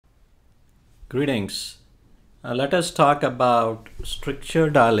Greetings. Let us talk about stricture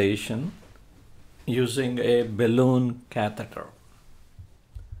dilation using a balloon catheter.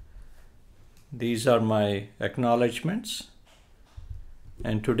 These are my acknowledgements,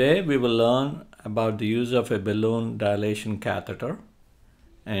 and today we will learn about the use of a balloon dilation catheter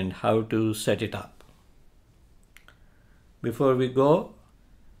and how to set it up. Before we go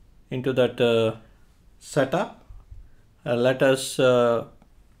into that setup, let us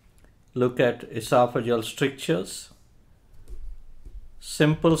look at esophageal strictures.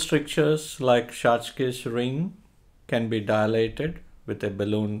 Simple strictures like Schwarzkopf's ring can be dilated with a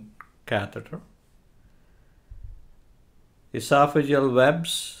balloon catheter. Esophageal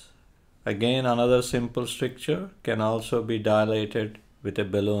webs, again another simple stricture, can also be dilated with a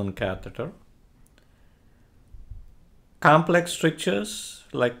balloon catheter. Complex strictures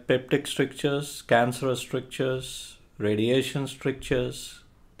like peptic strictures, cancerous strictures, radiation strictures,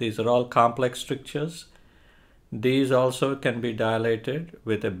 these are all complex strictures. These also can be dilated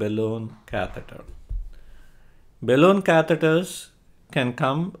with a balloon catheter. Balloon catheters can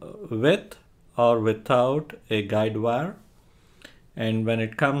come with or without a guide wire, and when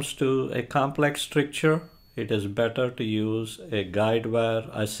it comes to a complex stricture, it is better to use a guide wire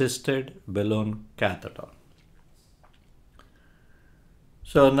assisted balloon catheter.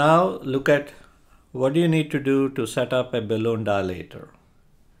 So now look at what do you need to do to set up a balloon dilator.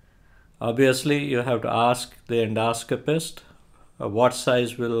 Obviously, you have to ask the endoscopist what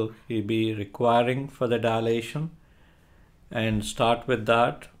size will he be requiring for the dilation, and start with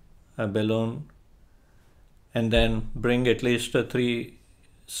that, a balloon, and then bring at least 3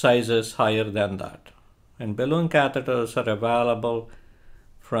 sizes higher than that. And balloon catheters are available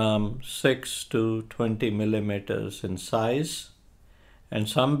from 6 to 20 millimeters in size, and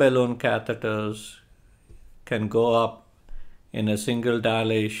some balloon catheters can go up in a single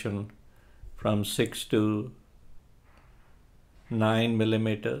dilation from 6 to 9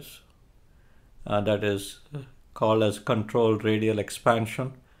 millimeters. That is called as controlled radial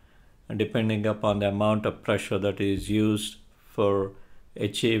expansion, depending upon the amount of pressure that is used for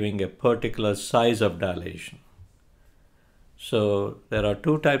achieving a particular size of dilation. So there are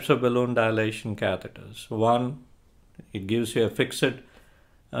 2 types of balloon dilation catheters. One, it gives you a fixed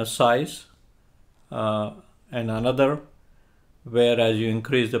size, and another where as you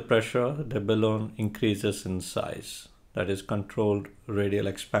increase the pressure, the balloon increases in size. That is controlled radial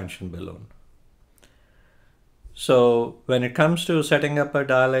expansion balloon. So when it comes to setting up a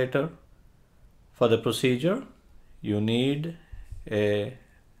dilator for the procedure, you need a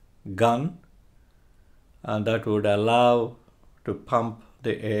gun that would allow to pump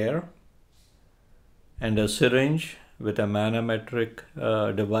the air, and a syringe with a manometric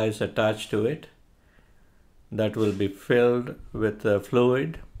device attached to it that will be filled with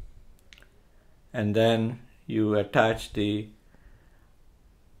fluid, and then you attach the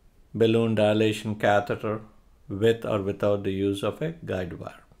balloon dilation catheter with or without the use of a guide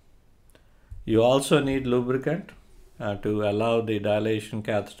wire. You also need lubricant to allow the dilation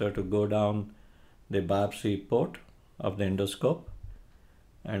catheter to go down the biopsy port of the endoscope,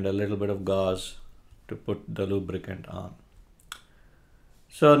 and a little bit of gauze to put the lubricant on.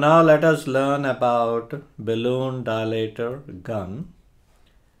 So now let us learn about balloon dilator gun,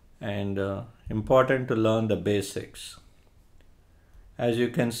 and important to learn the basics. As you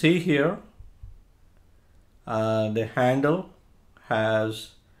can see here, the handle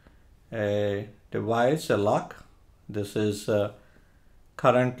has a device, a lock. This is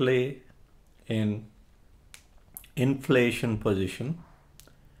currently in inflation position.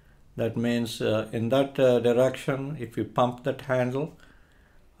 That means in that direction, if you pump that handle,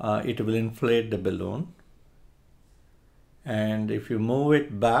 it will inflate the balloon, and if you move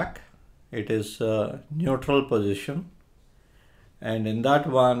it back, it is neutral position, and in that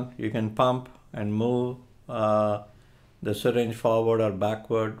one you can pump and move the syringe forward or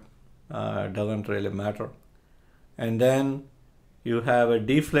backward, doesn't really matter. And then you have a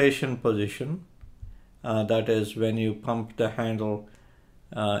deflation position, that is when you pump the handle,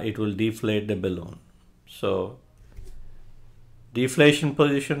 it will deflate the balloon. So deflation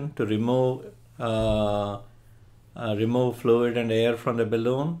position to remove fluid and air from the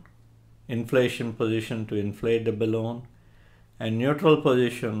balloon, inflation position to inflate the balloon, and neutral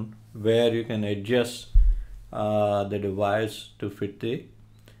position where you can adjust the device to fit the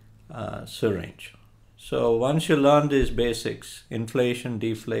syringe. So once you learn these basics, inflation,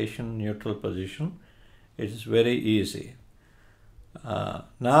 deflation, neutral position, it is very easy.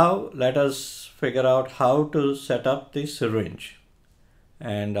 Now let us figure out how to set up the syringe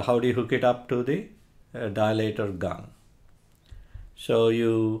and how do you hook it up to the dilator gun. So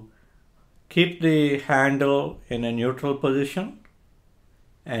you keep the handle in a neutral position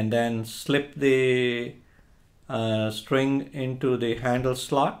and then slip the string into the handle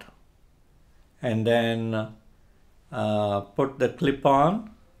slot and then put the clip on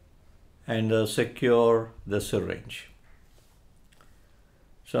and secure the syringe.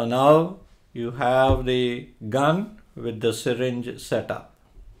 So now you have the gun with the syringe set up.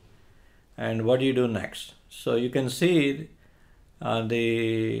 And what do you do next? So you can see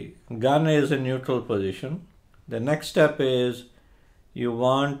the gun is in neutral position. The next step is you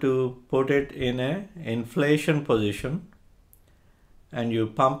want to put it in an inflation position and you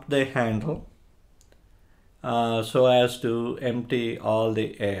pump the handle so as to empty all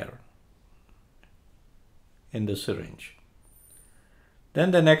the air in the syringe.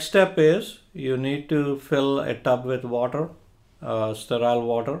 Then the next step is you need to fill a tub with water, sterile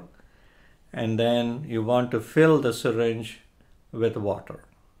water, and then you want to fill the syringe with water.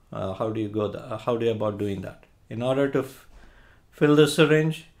 How do you about doing that? In order to fill the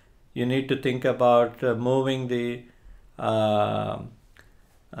syringe, you need to think about moving the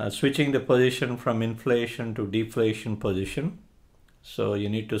switching the position from inflation to deflation position. So you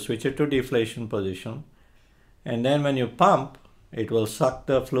need to switch it to deflation position, and then when you pump, it will suck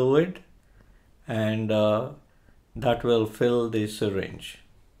the fluid and that will fill the syringe.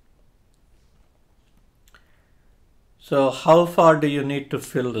 So how far do you need to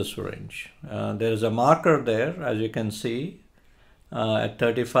fill the syringe? There is a marker there, as you can see, at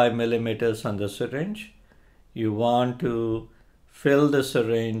 35 millimeters on the syringe. You want to fill the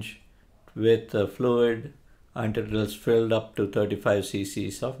syringe with fluid until it is filled up to 35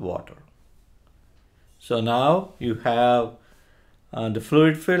 cc's of water. So now you have the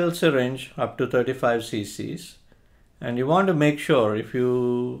fluid filled syringe up to 35 cc's, and you want to make sure if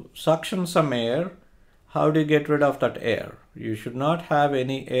you suction some air, how do you get rid of that air? You should not have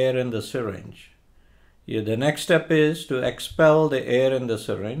any air in the syringe. The next step is to expel the air in the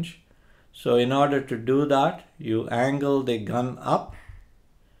syringe. So in order to do that, you angle the gun up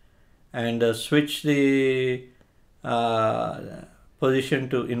and switch the position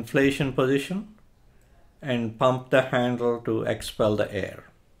to inflation position and pump the handle to expel the air.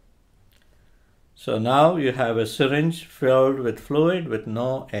 So now you have a syringe filled with fluid with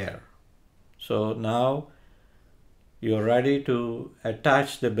no air. So now you're ready to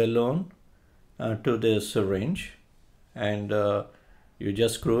attach the balloon to the syringe, and you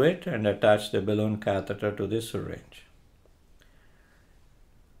just screw it and attach the balloon catheter to the syringe.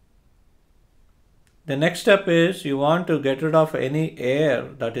 The next step is you want to get rid of any air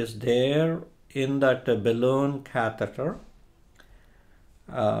that is there in that balloon catheter,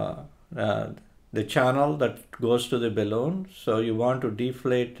 the channel that goes to the balloon. So you want to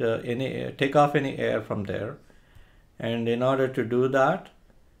deflate take off any air from there. And in order to do that,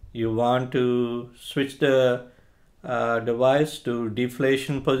 you want to switch the device to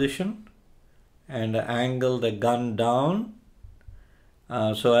deflation position and angle the gun down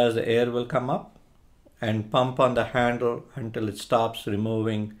so as the air will come up, and pump on the handle until it stops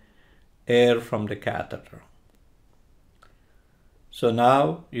removing air from the catheter. So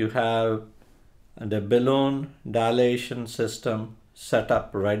now you have the balloon dilation system set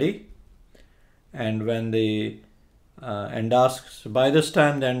up ready, and when the by this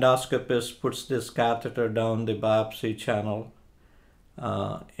time the endoscopist puts this catheter down the biopsy channel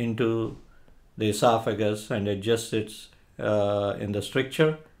into the esophagus and adjusts it in the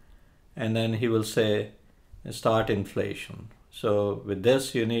stricture, and then he will say start inflation. So with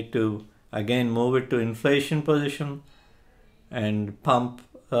this you need to again move it to inflation position and pump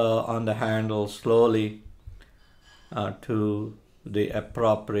on the handle slowly to the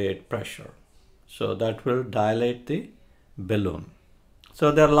appropriate pressure. So that will dilate the balloon. So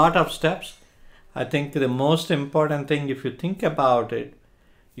there are a lot of steps. I think the most important thing, if you think about it,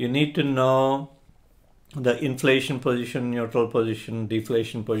 you need to know the inflation position, neutral position,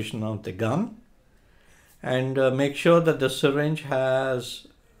 deflation position of the gun, and make sure that the syringe has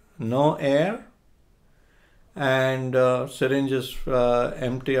no air and syringe is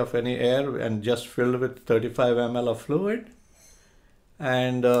empty of any air and just filled with 35 ml of fluid.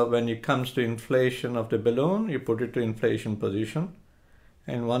 And when it comes to inflation of the balloon, you put it to inflation position.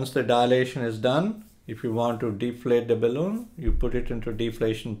 And once the dilation is done, if you want to deflate the balloon, you put it into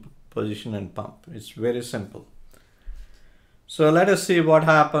deflation position and pump. It's very simple. So let us see what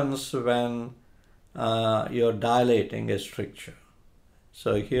happens when you're dilating a stricture.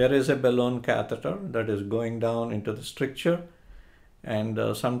 So here is a balloon catheter that is going down into the stricture, and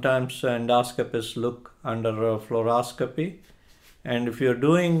sometimes endoscopists look under a fluoroscopy. And if you're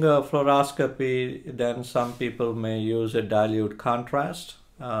doing fluoroscopy, then some people may use a dilute contrast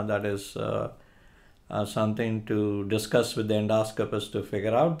That is something to discuss with the endoscopist to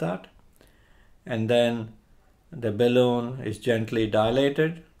figure out that. And then the balloon is gently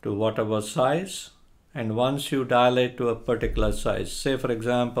dilated to whatever size. And once you dilate to a particular size, say for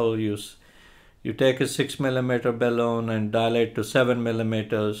example, you take a 6 millimeter balloon and dilate to 7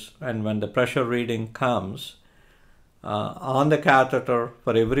 millimeters, and when the pressure reading comes on the catheter,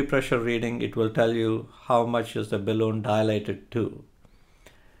 for every pressure reading, it will tell you how much is the balloon dilated to.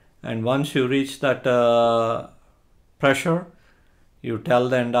 And once you reach that pressure, you tell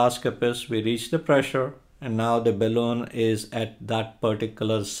the endoscopist, we reached the pressure, and now the balloon is at that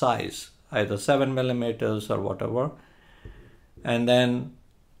particular size, either 7 millimeters or whatever. And then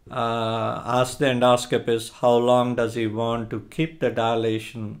ask the endoscopist how long does he want to keep the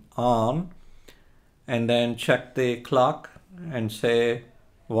dilation on, and then check the clock and say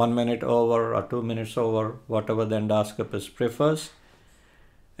 1 minute over or 2 minutes over, whatever the endoscopist prefers.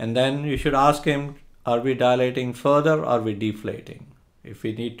 And then you should ask him, are we dilating further or are we deflating? If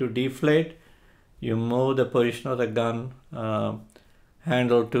we need to deflate, you move the position of the gun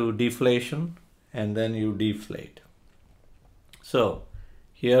handle to deflation, and then you deflate. So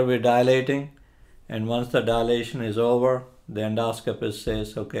here we're dilating, and once the dilation is over, the endoscopist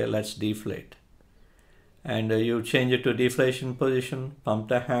says, okay, let's deflate. And you change it to deflation position, pump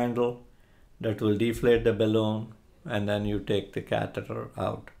the handle, that will deflate the balloon, and then you take the catheter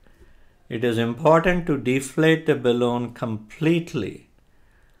out. It is important to deflate the balloon completely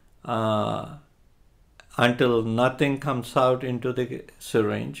until nothing comes out into the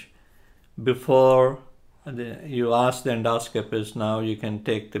syringe before you ask the endoscopist, now you can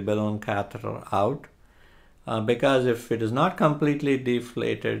take the balloon catheter out, because if it is not completely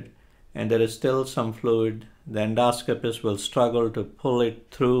deflated and there is still some fluid, the endoscopist will struggle to pull it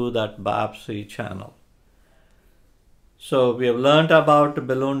through that biopsy channel. So we have learned about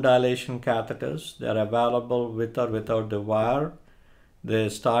balloon dilation catheters. They are available with or without the wire. They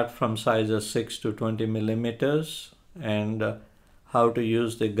start from sizes 6 to 20 millimeters, and how to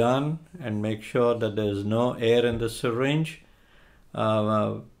use the gun and make sure that there is no air in the syringe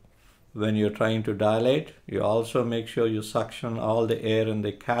when you're trying to dilate. You also make sure you suction all the air in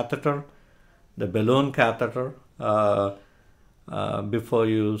the catheter, the balloon catheter, before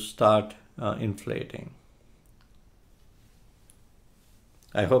you start inflating.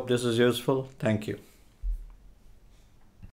 I hope this is useful. Thank you.